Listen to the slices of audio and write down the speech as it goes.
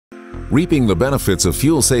Reaping the benefits of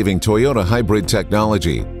fuel-saving Toyota hybrid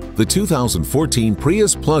technology, the 2014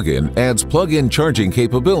 Prius Plug-in adds plug-in charging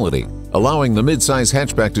capability, allowing the midsize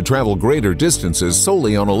hatchback to travel greater distances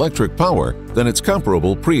solely on electric power than its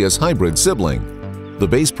comparable Prius hybrid sibling. The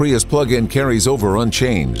base Prius Plug-in carries over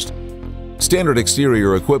unchanged. Standard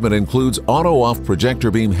exterior equipment includes auto-off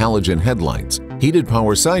projector beam halogen headlights, heated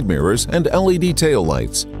power side mirrors, and LED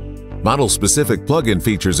taillights. Model-specific plug-in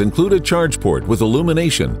features include a charge port with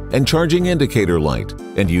illumination and charging indicator light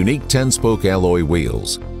and unique 10-spoke alloy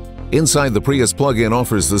wheels. Inside, the Prius Plug-in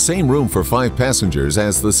offers the same room for 5 passengers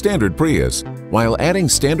as the standard Prius, while adding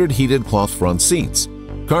standard heated cloth front seats.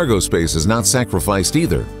 Cargo space is not sacrificed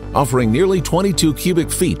either, offering nearly 22 cubic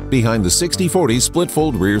feet behind the 60/40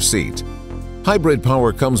 split-fold rear seat. Hybrid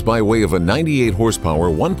power comes by way of a 98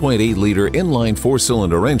 horsepower 1.8-liter inline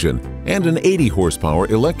 4-cylinder engine and an 80 horsepower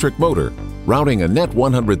electric motor, routing a net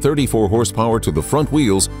 134 horsepower to the front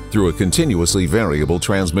wheels through a continuously variable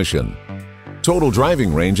transmission. Total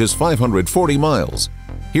driving range is 540 miles.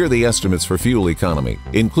 Here are the estimates for fuel economy,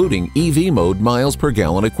 including EV mode miles per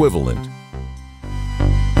gallon equivalent.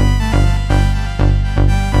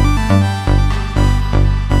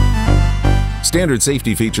 Standard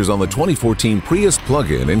safety features on the 2014 Prius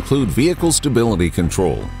Plug-in include vehicle stability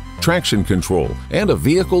control, traction control, and a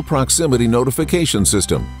vehicle proximity notification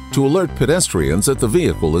system to alert pedestrians that the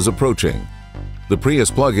vehicle is approaching. The Prius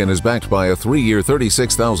Plug-in is backed by a 3-year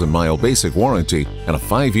 36,000-mile basic warranty and a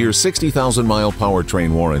 5-year 60,000-mile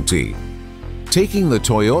powertrain warranty. Taking the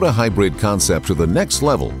Toyota hybrid concept to the next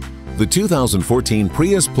level, the 2014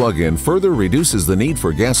 Prius Plug-in further reduces the need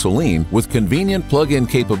for gasoline with convenient plug-in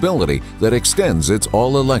capability that extends its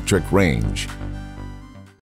all-electric range.